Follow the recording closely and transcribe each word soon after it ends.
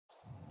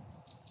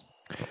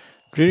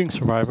Greetings,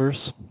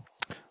 survivors.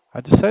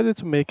 I decided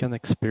to make an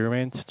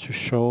experiment to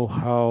show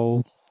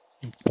how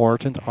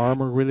important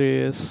armor really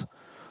is.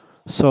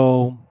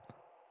 So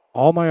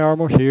all my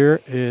armor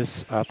here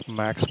is at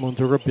maximum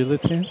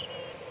durability,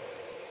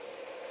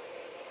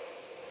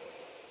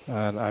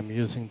 and I'm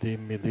using the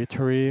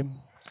military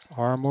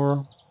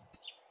armor.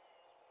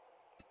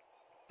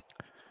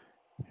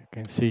 You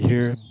can see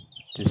here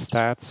the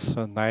stats,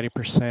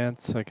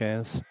 90%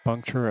 against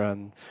puncture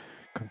and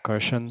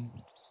concussion.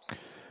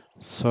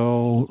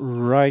 So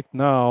right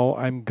now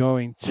I'm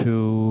buzzed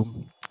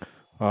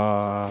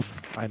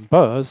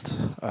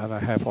and I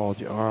have all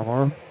the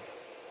armor,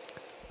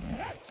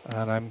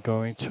 and I'm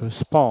going to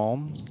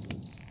spawn.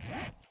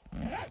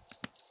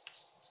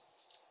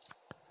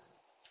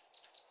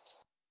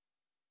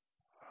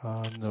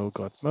 No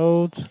god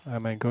mode.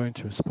 Am I going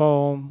to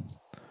spawn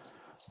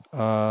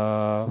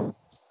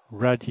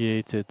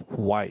radiated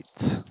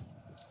white?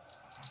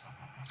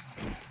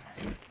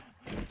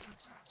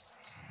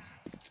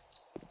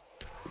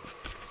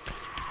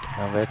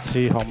 And let's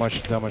see how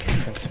much damage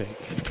we can take.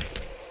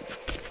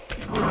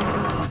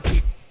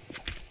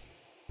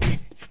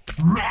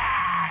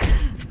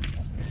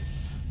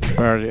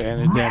 Barely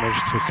any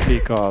damage to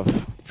speak of.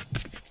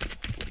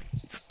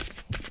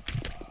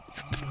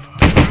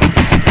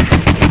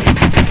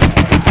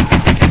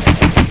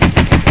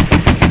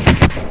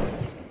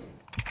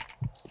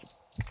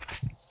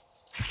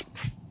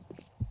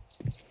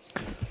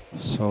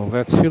 So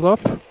let's heal up.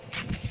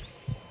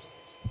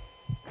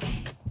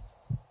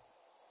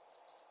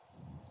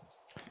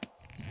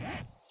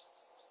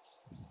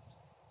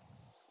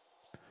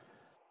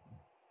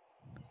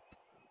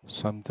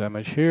 Some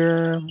damage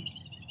here.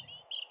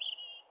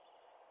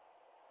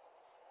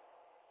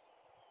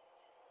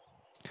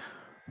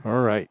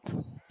 Alright.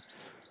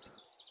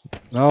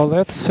 Now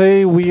let's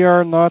say we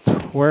are not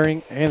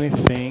wearing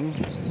anything,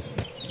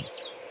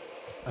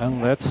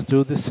 and let's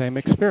do the same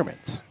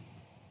experiment.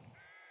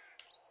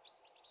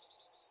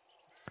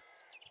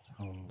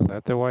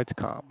 Let the white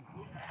come.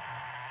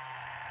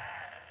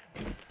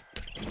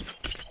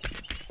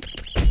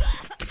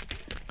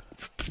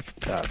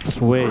 That's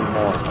way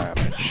more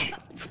damage.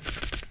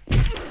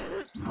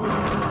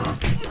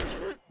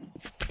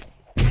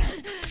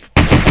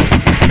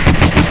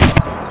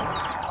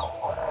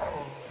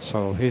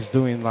 So he's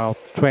doing now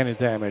 20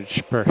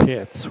 damage per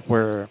hit,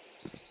 where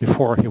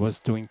before he was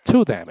doing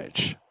 2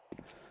 damage.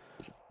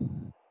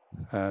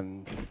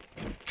 And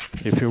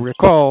if you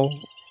recall,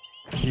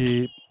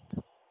 the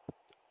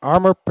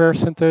armor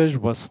percentage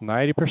was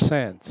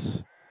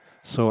 90%,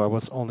 so I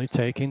was only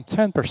taking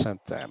 10%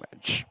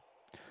 damage.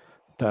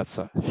 That's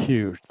a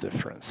huge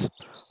difference.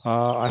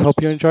 I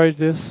hope you enjoyed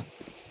this.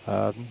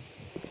 That's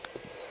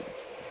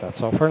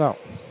all for now.